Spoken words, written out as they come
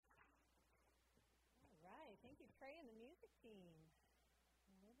Trey and the music team.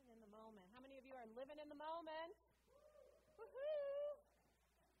 Living in the moment. How many of you are living in the moment? Woohoo!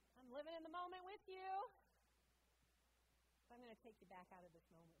 I'm living in the moment with you. So I'm going to take you back out of this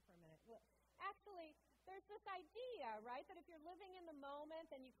moment for a minute. Well, actually, there's this idea, right, that if you're living in the moment,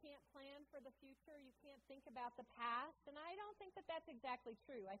 then you can't plan for the future, you can't think about the past, and I don't think that that's exactly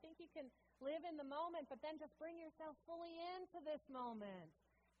true. I think you can live in the moment, but then just bring yourself fully into this moment,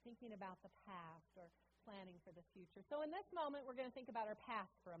 thinking about the past or planning for the future. So in this moment, we're going to think about our past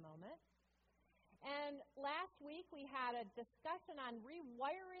for a moment. And last week, we had a discussion on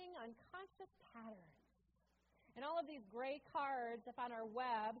rewiring unconscious patterns. And all of these gray cards up on our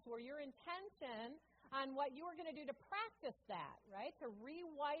webs were your intention on what you were going to do to practice that, right? To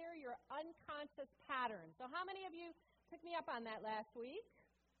rewire your unconscious patterns. So how many of you took me up on that last week?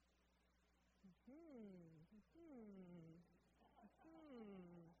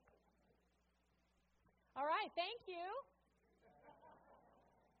 All right, thank you.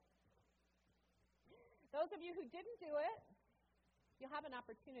 Those of you who didn't do it, you'll have an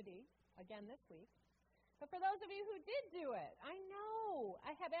opportunity again this week. But for those of you who did do it, I know,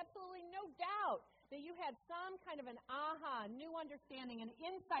 I have absolutely no doubt that you had some kind of an aha, new understanding, an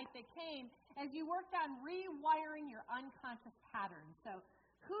insight that came as you worked on rewiring your unconscious patterns. So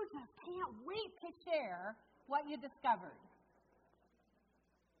who just can't wait to share what you discovered?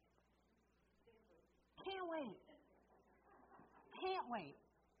 Can't wait. Can't wait.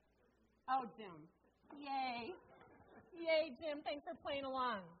 Oh, Jim. Yay. Yay, Jim. Thanks for playing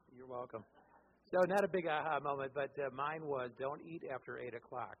along. You're welcome. So not a big aha moment, but mine was don't eat after 8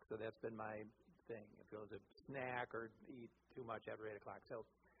 o'clock. So that's been my thing. If it was a snack or eat too much after 8 o'clock. So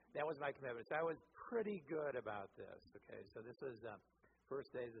that was my commitment. So I was pretty good about this. Okay, so this was first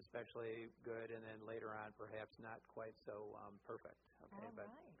days especially good, and then later on perhaps not quite so perfect. Okay, All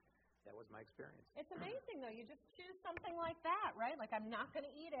but right. that was my experience. It's amazing, though. You just choose something like that, right? Like, I'm not going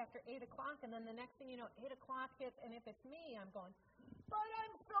to eat after 8 o'clock, and then the next thing you know, 8 o'clock hits, and if it's me, I'm going, but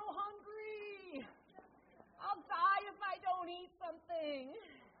I'm so hungry. I'll die if I don't eat something.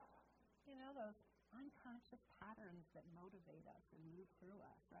 You know, those unconscious patterns that motivate us and move through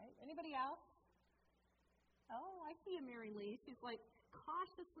us, right? Anybody else? Oh, I see you, Mary Lee. She's, like,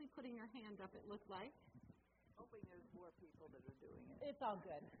 cautiously putting her hand up, it looked like. Hoping there's more people that are doing it. It's all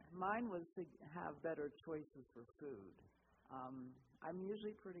good. Mine was to have better choices for food. I'm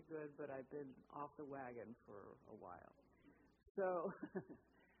usually pretty good, but I've been off the wagon for a while. So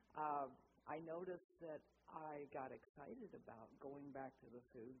I noticed that I got excited about going back to the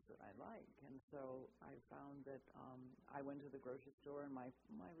foods that I like. And so I found that I went to the grocery store and my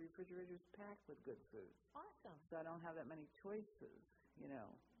refrigerator's packed with good food. Awesome. So I don't have that many choices, you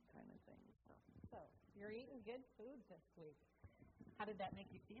know, kind of thing. So you're eating good food this week. How did that make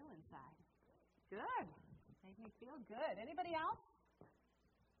you feel inside? Good. Made me feel good. Anybody else?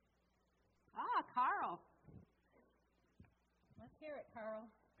 Carl. Let's hear it, Carl.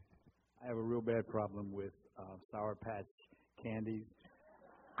 I have a real bad problem with Sour Patch candies.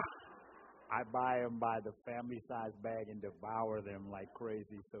 I buy them by the family-size bag and devour them like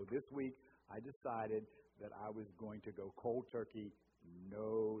crazy. So this week I decided that I was going to go cold turkey,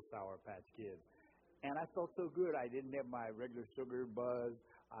 no Sour Patch Kids. And I felt so good. I didn't have my regular sugar buzz.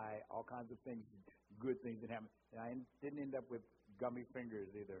 All kinds of things, good things that happened. And I didn't end up with gummy fingers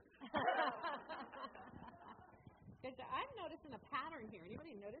either. I'm noticing a pattern here.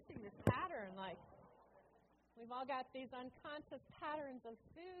 Anybody noticing this pattern? Like, we've all got these unconscious patterns of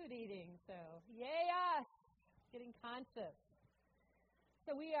food eating. So, yay us, getting conscious.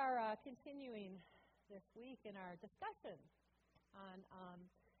 So we are continuing this week in our discussion on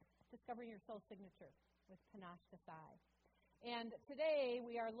discovering your soul signature with Panache Desai. And today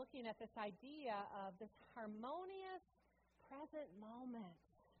we are looking at this idea of this harmonious present moment.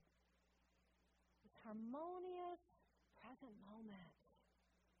 This harmonious present moment.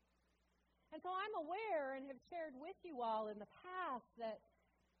 And so I'm aware and have shared with you all in the past that,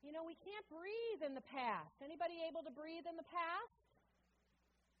 you know, we can't breathe in the past. Anybody able to breathe in the past?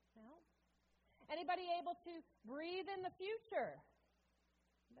 No? Anybody able to breathe in the future?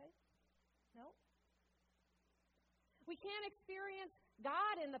 Anybody? No? We can't experience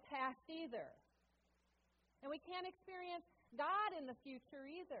God in the past either. And we can't experience God in the future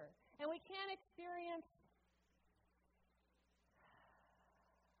either. And we can't experience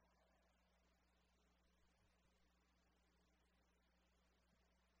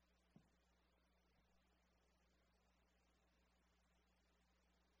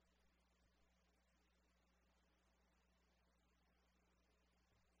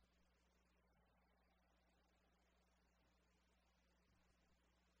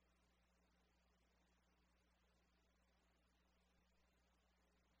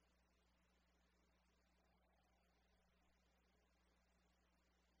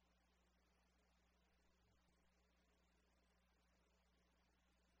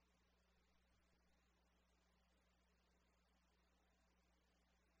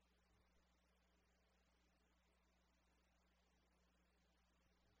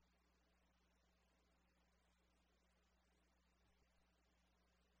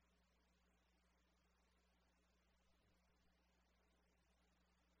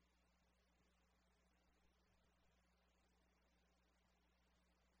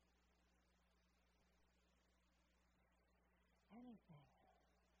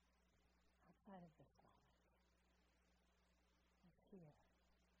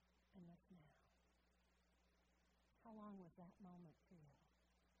How long was that moment for you?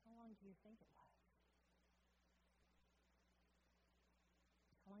 How long do you think it was?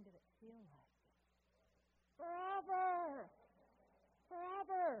 How long did it feel like? Forever!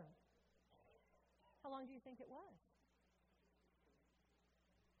 Forever! How long do you think it was?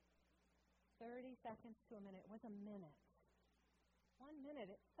 30 seconds to a minute. It was a minute. 1 minute.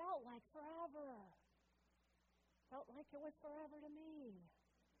 It felt like forever. Felt like it was forever to me.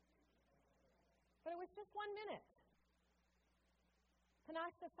 But it was just 1 minute.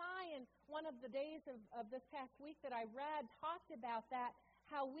 Panache Desai, in one of the days of this past week that I read, talked about that,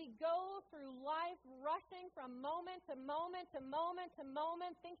 how we go through life rushing from moment to moment to moment to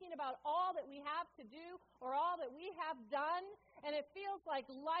moment, thinking about all that we have to do or all that we have done, and it feels like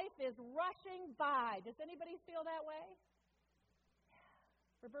life is rushing by. Does anybody feel that way?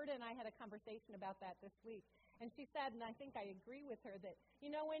 Roberta and I had a conversation about that this week, and she said, and I think I agree with her, that,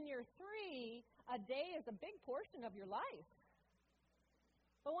 when you're 3, a day is a big portion of your life.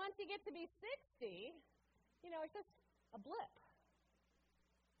 But once you get to be 60, it's just a blip.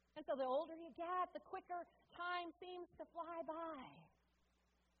 And so the older you get, the quicker time seems to fly by.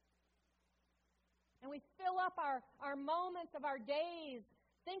 And we fill up our moments of our days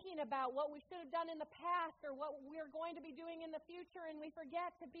thinking about what we should have done in the past or what we're going to be doing in the future, and we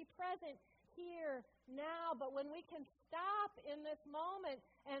forget to be present here, now. But when we can stop in this moment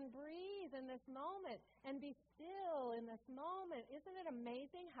and breathe in this moment and be still in this moment, isn't it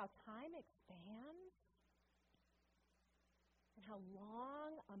amazing how time expands? And how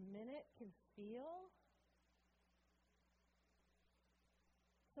long a minute can feel?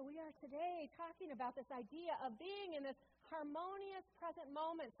 So we are today talking about this idea of being in this harmonious present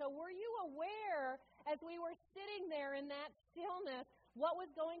moment. So were you aware, as we were sitting there in that stillness, what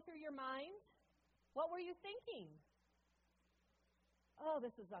was going through your mind? What were you thinking? Oh,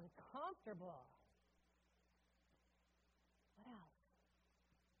 this is uncomfortable. What else?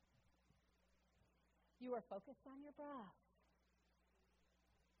 You were focused on your breath,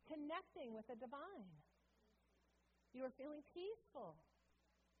 connecting with the divine. You were feeling peaceful.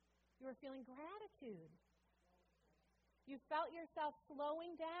 You were feeling gratitude. You felt yourself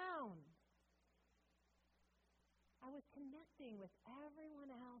slowing down. I was connecting with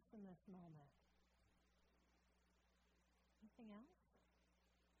everyone else in this moment. Anything else?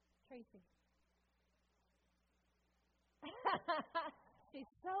 Tracy. She's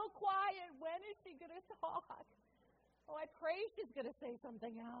so quiet. When is she going to talk? Oh, I pray she's going to say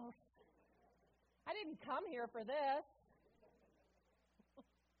something else. I didn't come here for this.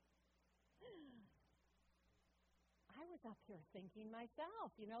 I was up here thinking myself,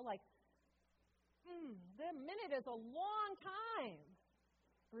 the minute is a long time.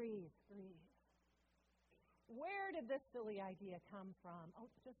 Breathe, breathe. Where did this silly idea come from? Oh,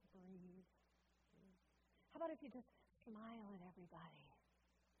 just breathe. How about if you just smile at everybody?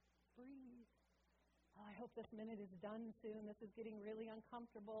 Breathe. Oh, I hope this minute is done soon. This is getting really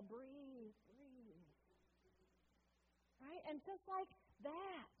uncomfortable. Breathe, breathe. Right? And just like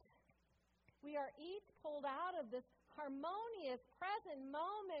that, we are each pulled out of this harmonious present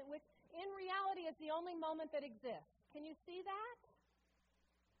moment, which in reality is the only moment that exists. Can you see that?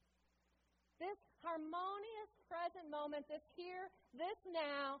 This harmonious present moment, this here, this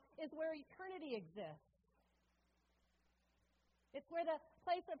now, is where eternity exists. It's where the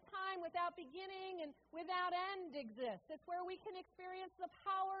place of time without beginning and without end exists. It's where we can experience the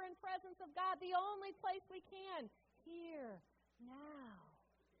power and presence of God, the only place we can, here, now.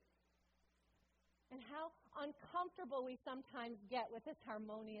 And how uncomfortable we sometimes get with this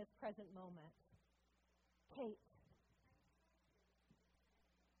harmonious present moment. Kate.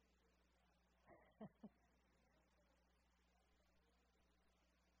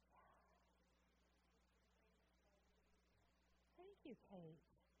 Thank you, Kate.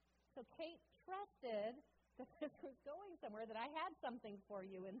 So Kate trusted that this was going somewhere, that I had something for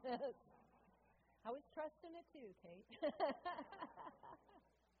you in this. I was trusting it too, Kate.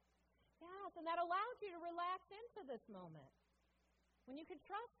 Yes, and that allows you to relax into this moment. When you can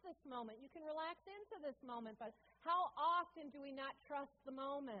trust this moment, you can relax into this moment. But how often do we not trust the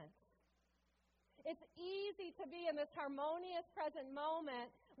moment? It's easy to be in this harmonious present moment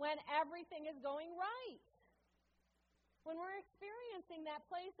when everything is going right. When we're experiencing that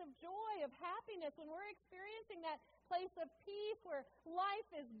place of joy, of happiness, when we're experiencing that place of peace where life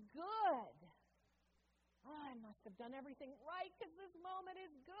is good. Oh, I must have done everything right because this moment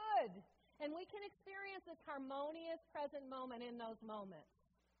is good. And we can experience this harmonious present moment in those moments.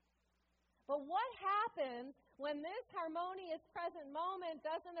 But what happens when this harmonious present moment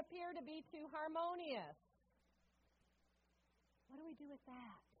doesn't appear to be too harmonious? What do we do with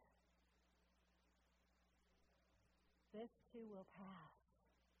that? This too will pass.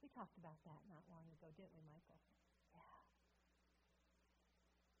 We talked about that not long ago, didn't we, Michael? Yeah.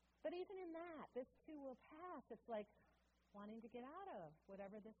 But even in that, this too will pass. It's like wanting to get out of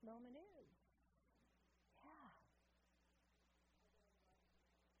whatever this moment is. Yeah.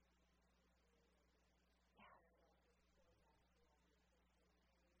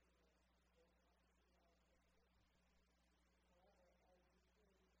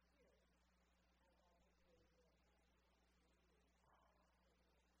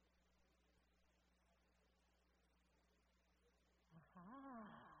 Aha.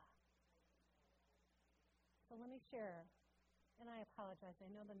 So let me share, and I apologize.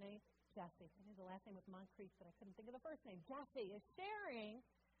 I know the name, Jessie. I knew the last name was Moncrief, but I couldn't think of the first name. Jessie is sharing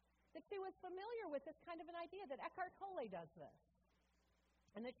that she was familiar with this kind of an idea, that Eckhart Tolle does this,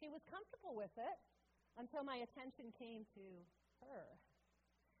 and that she was comfortable with it until my attention came to her.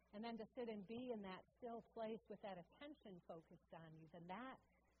 And then to sit and be in that still place with that attention focused on you, then that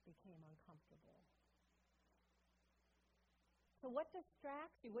became uncomfortable. So what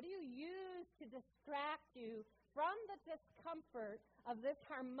distracts you? What do you use to distract you from the discomfort of this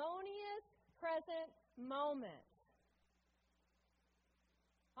harmonious present moment?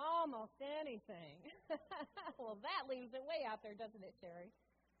 Almost anything. Well, that leaves it way out there, doesn't it, Sherry?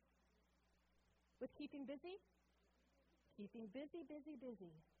 With keeping busy? Keeping busy, busy,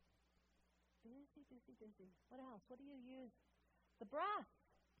 busy. Busy, busy, busy. What else? What do you use? The breath.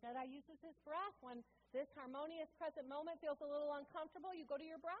 Jedi uses his breath. When this harmonious present moment feels a little uncomfortable, you go to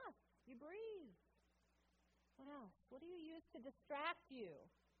your breath. You breathe. What else? What do you use to distract you?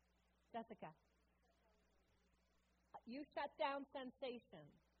 Jessica. You shut down sensation.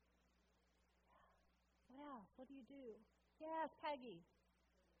 What else? What do you do? Yes, Peggy.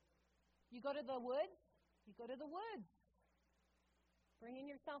 You go to the woods? You go to the woods. Bringing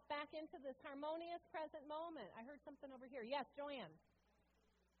yourself back into this harmonious present moment. I heard something over here. Yes, Joanne.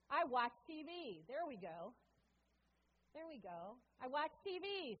 I watch TV. There we go. There we go. I watch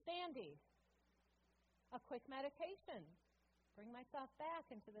TV. Sandy. A quick meditation. Bring myself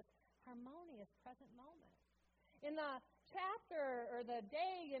back into this harmonious present moment. In the chapter or the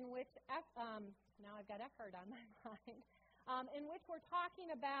day in which, now I've got Eckhart on my mind, in which we're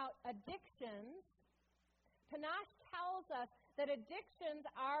talking about addictions, Panache tells us that addictions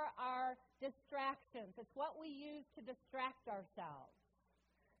are our distractions. It's what we use to distract ourselves.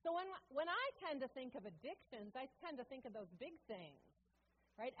 So when I tend to think of addictions, I tend to think of those big things,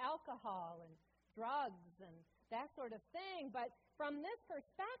 right? Alcohol and drugs and that sort of thing. But from this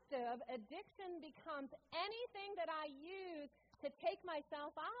perspective, addiction becomes anything that I use to take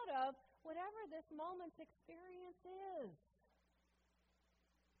myself out of whatever this moment's experience is.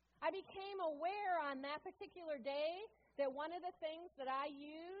 I became aware on that particular day that one of the things that I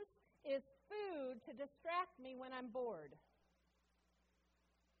use is food to distract me when I'm bored.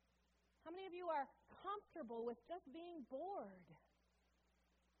 How many of you are comfortable with just being bored?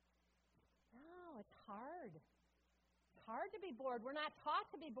 No, it's hard. It's hard to be bored. We're not taught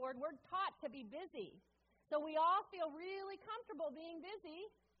to be bored. We're taught to be busy. So we all feel really comfortable being busy,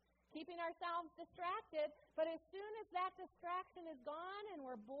 keeping ourselves distracted. But as soon as that distraction is gone and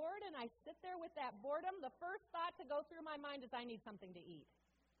we're bored and I sit there with that boredom, the first thought to go through my mind is I need something to eat.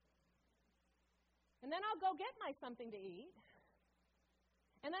 And then I'll go get my something to eat.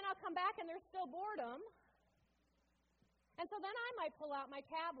 And then I'll come back and there's still boredom. And so then I might pull out my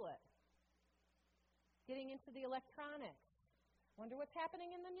tablet, getting into the electronics. Wonder what's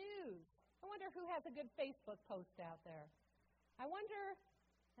happening in the news. I wonder who has a good Facebook post out there. I wonder,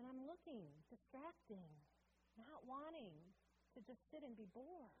 and I'm looking, distracting, not wanting to just sit and be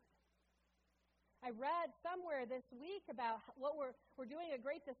bored. I read somewhere this week about what we're doing a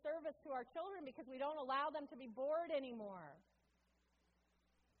great disservice to our children because we don't allow them to be bored anymore.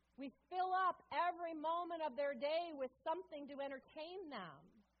 We fill up every moment of their day with something to entertain them.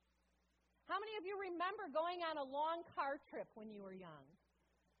 How many of you remember going on a long car trip when you were young?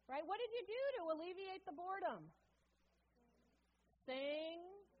 Right? What did you do to alleviate the boredom? Sing,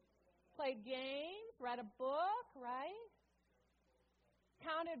 played games, read a book, right?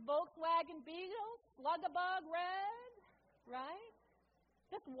 Counted Volkswagen Beetles, Slug-a-Bug read, right?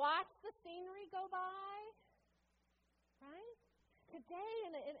 Just watch the scenery go by, right? Today,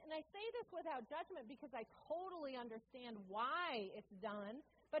 and I say this without judgment because I totally understand why it's done,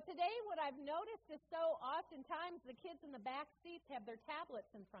 but today what I've noticed is so oftentimes the kids in the back seats have their tablets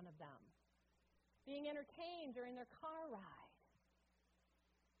in front of them, being entertained during their car ride.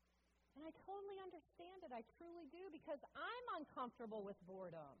 And I totally understand it. I truly do, because I'm uncomfortable with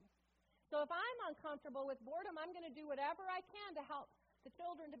boredom. So if I'm uncomfortable with boredom, I'm going to do whatever I can to help the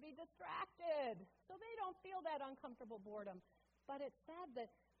children to be distracted so they don't feel that uncomfortable boredom. But it's said that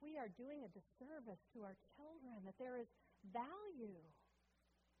we are doing a disservice to our children, that there is value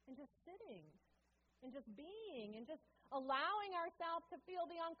in just sitting, in just being, in just allowing ourselves to feel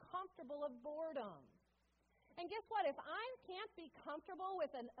the uncomfortable of boredom. And guess what? If I can't be comfortable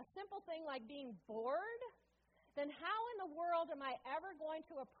with a simple thing like being bored, then how in the world am I ever going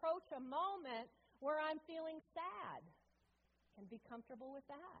to approach a moment where I'm feeling sad and be comfortable with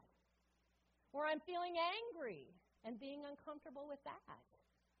that? Where I'm feeling angry and being uncomfortable with that?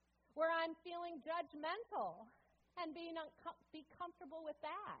 Where I'm feeling judgmental and be comfortable with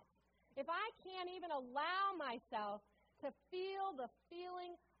that? If I can't even allow myself to feel the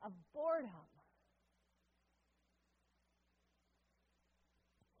feeling of boredom,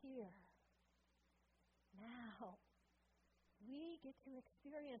 here, now, we get to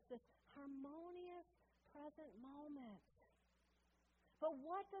experience this harmonious present moment. But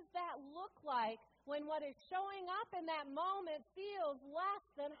what does that look like when what is showing up in that moment feels less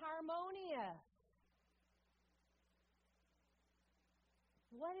than harmonious?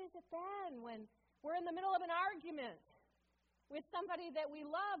 What is it then when we're in the middle of an argument with somebody that we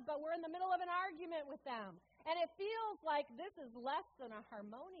love, but we're in the middle of an argument with them, and it feels like this is less than a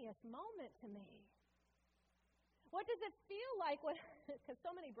harmonious moment to me? What does it feel like when, because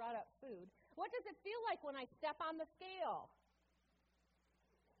so many brought up food, what does it feel like when I step on the scale?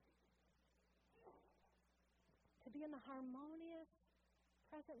 To be in the harmonious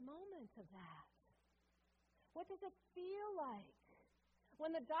present moment of that. What does it feel like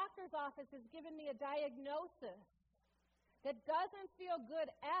when the doctor's office has given me a diagnosis that doesn't feel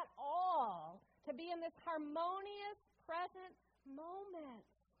good at all, to be in this harmonious present moment?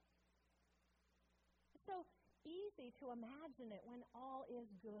 It's so easy to imagine it when all is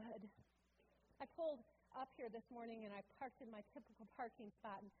good. I pulled up here this morning and I parked in my typical parking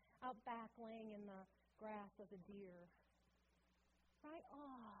spot and out back laying in the grass was a deer. Right?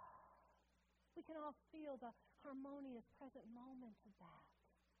 Oh, we can all feel the harmonious present moment of that.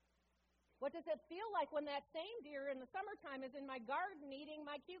 What does it feel like when that same deer in the summertime is in my garden eating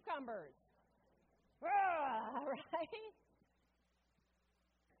my cucumbers? Right?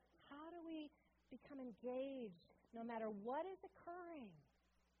 How do we become engaged no matter what is occurring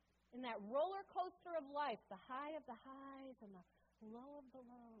in that roller coaster of life, the high of the highs and the low of the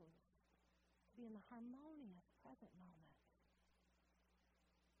lows, to be in the harmonious present moment?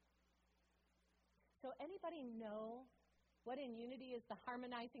 So anybody know what in unity is the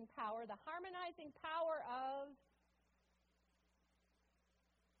harmonizing power? The harmonizing power of...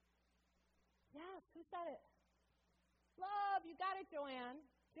 Yes, who said it? Love, you got it, Joanne.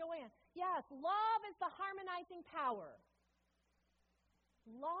 Joanne. Yes, love is the harmonizing power.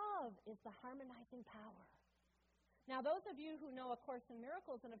 Love is the harmonizing power. Now, those of you who know A Course in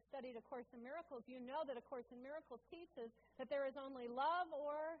Miracles and have studied A Course in Miracles, you know that A Course in Miracles teaches that there is only love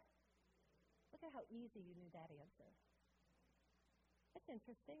or... Look at how easy you knew that answer. It's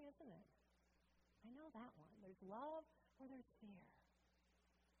interesting, isn't it? I know that one. There's love or there's fear.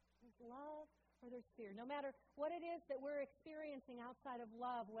 There's love or there's fear. No matter what it is that we're experiencing outside of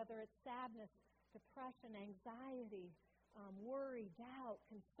love, whether it's sadness, depression, anxiety, worry, doubt,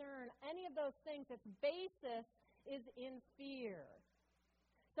 concern, any of those things, its basis is in fear.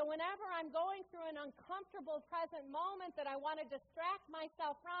 So whenever I'm going through an uncomfortable present moment that I want to distract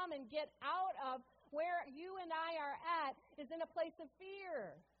myself from and get out of, where you and I are at is in a place of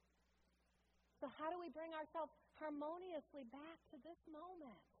fear. So how do we bring ourselves harmoniously back to this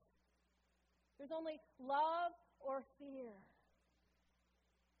moment? There's only love or fear.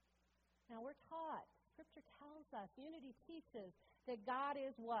 Now we're taught, Scripture tells us, unity teaches that God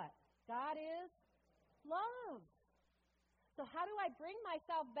is what? God is love. So how do I bring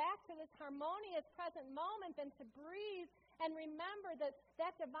myself back to this harmonious present moment and to breathe and remember that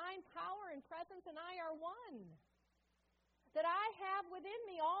that divine power and presence and I are one? That I have within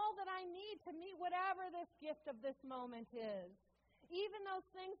me all that I need to meet whatever this gift of this moment is. Even those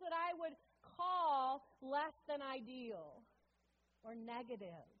things that I would call less than ideal or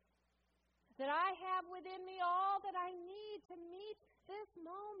negative. That I have within me all that I need to meet this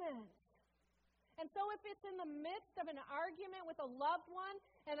moment. And so if it's in the midst of an argument with a loved one,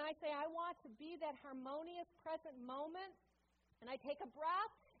 and I say, I want to be that harmonious present moment, and I take a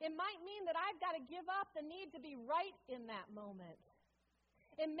breath, it might mean that I've got to give up the need to be right in that moment.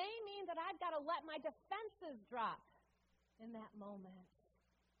 It may mean that I've got to let my defenses drop in that moment.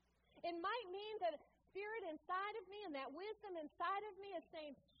 It might mean that spirit inside of me and that wisdom inside of me is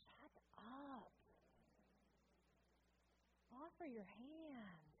saying, shut up. Offer your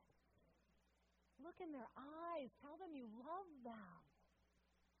hand. Look in their eyes. Tell them you love them.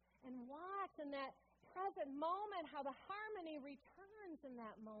 And watch in that present moment how the harmony returns in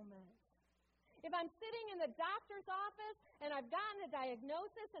that moment. If I'm sitting in the doctor's office and I've gotten a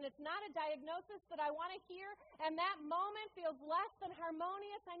diagnosis and it's not a diagnosis that I want to hear and that moment feels less than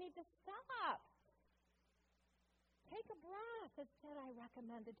harmonious, I need to stop. Take a breath, as Jedi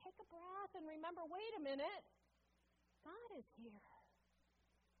recommended. Take a breath and remember, wait a minute, God is here.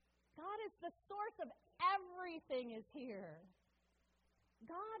 God is the source of everything is here.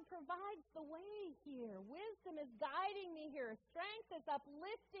 God provides the way here. Wisdom is guiding me here. Strength is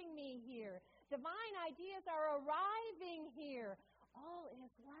uplifting me here. Divine ideas are arriving here. All is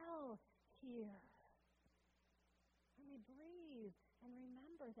well here. Let me breathe and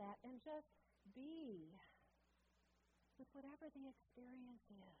remember that and just be with whatever the experience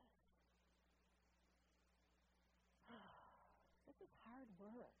is. This is hard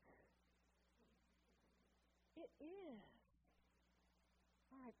work. It is.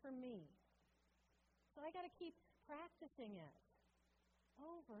 All right, for me. So I got to keep practicing it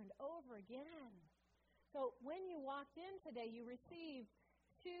over and over again. So when you walked in today, you received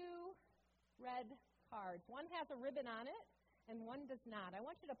 2 red cards. One has a ribbon on it, and one does not. I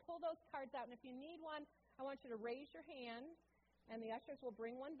want you to pull those cards out, and if you need one, I want you to raise your hand, and the ushers will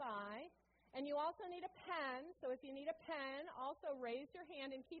bring one by. And you also need a pen, so if you need a pen, also raise your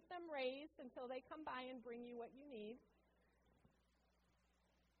hand and keep them raised until they come by and bring you what you need.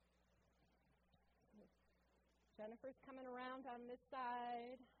 Jennifer's coming around on this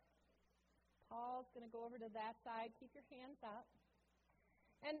side. Paul's going to go over to that side. Keep your hands up.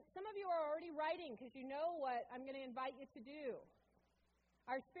 And some of you are already writing because you know what I'm going to invite you to do.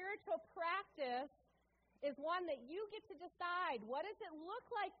 Our spiritual practice is one that you get to decide. What does it look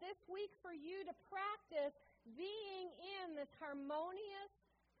like this week for you to practice being in this harmonious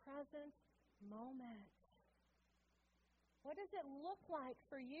present moment? What does it look like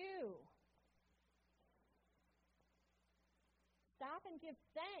for you? Stop and give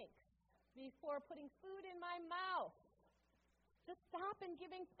thanks before putting food in my mouth. Just stop and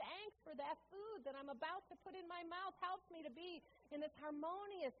giving thanks for that food that I'm about to put in my mouth helps me to be in this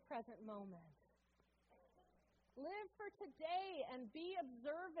harmonious present moment. Live for today and be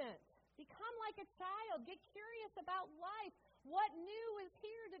observant. Become like a child. Get curious about life. What new is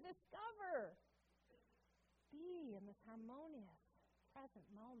here to discover? Be in this harmonious present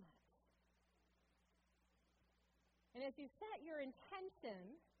moment. And as you set your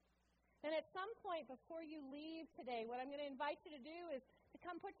intention, and at some point before you leave today, what I'm going to invite you to do is to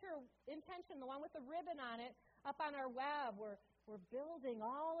come put your intention, the one with the ribbon on it, up on our web. We're building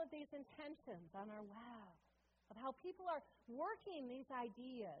all of these intentions on our web of how people are working these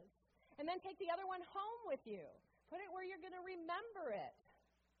ideas. And then take the other one home with you. Put it where you're going to remember it.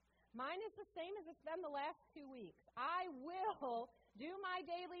 Mine is the same as it's been the last 2 weeks. I will do my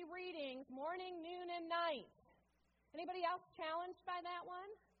daily readings morning, noon, and night. Anybody else challenged by that one?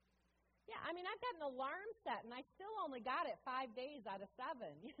 Yeah, I mean, I've got an alarm set, and I still only got it 5 days out of 7,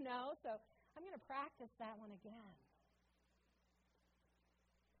 so I'm going to practice that one again.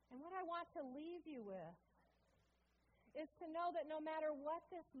 And what I want to leave you with is to know that no matter what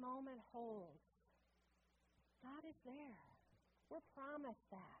this moment holds, God is there. We're promised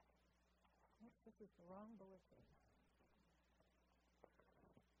that. Oops, this is the wrong bulletin.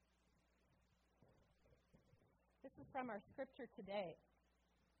 This is from our scripture today.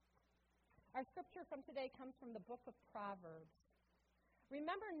 Our scripture from today comes from the book of Proverbs.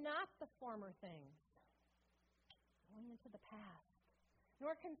 Remember not the former things, going into the past,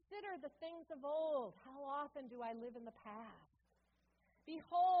 nor consider the things of old. How often do I live in the past?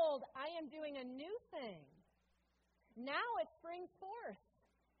 Behold, I am doing a new thing. Now it springs forth.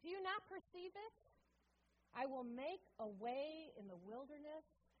 Do you not perceive it? I will make a way in the wilderness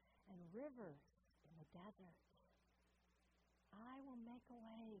and rivers in the desert. I will make a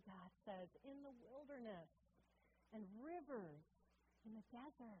way, God says, in the wilderness and rivers in the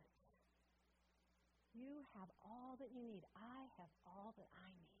desert. You have all that you need. I have all that I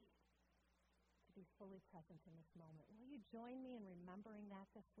need to be fully present in this moment. Will you join me in remembering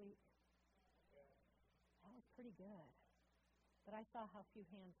that this week? That was pretty good. But I saw how few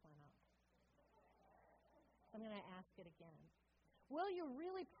hands went up. So I'm going to ask it again. Will you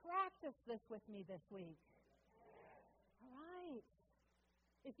really practice this with me this week? All right.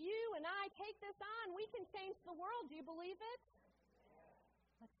 If you and I take this on, we can change the world. Do you believe it?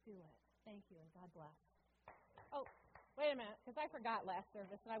 Let's do it. Thank you, and God bless. Oh, wait a minute, because I forgot last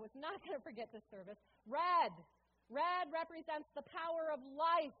service, and I was not going to forget this service. Red. Red represents the power of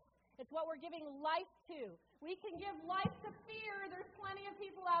life. It's what we're giving life to. We can give life to fear. There's plenty of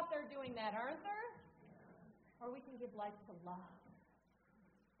people out there doing that, aren't there? Or we can give life to love.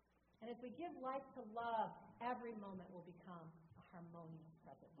 And as we give life to love, every moment will become a harmonious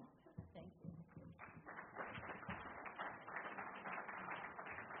present moment. Thank you.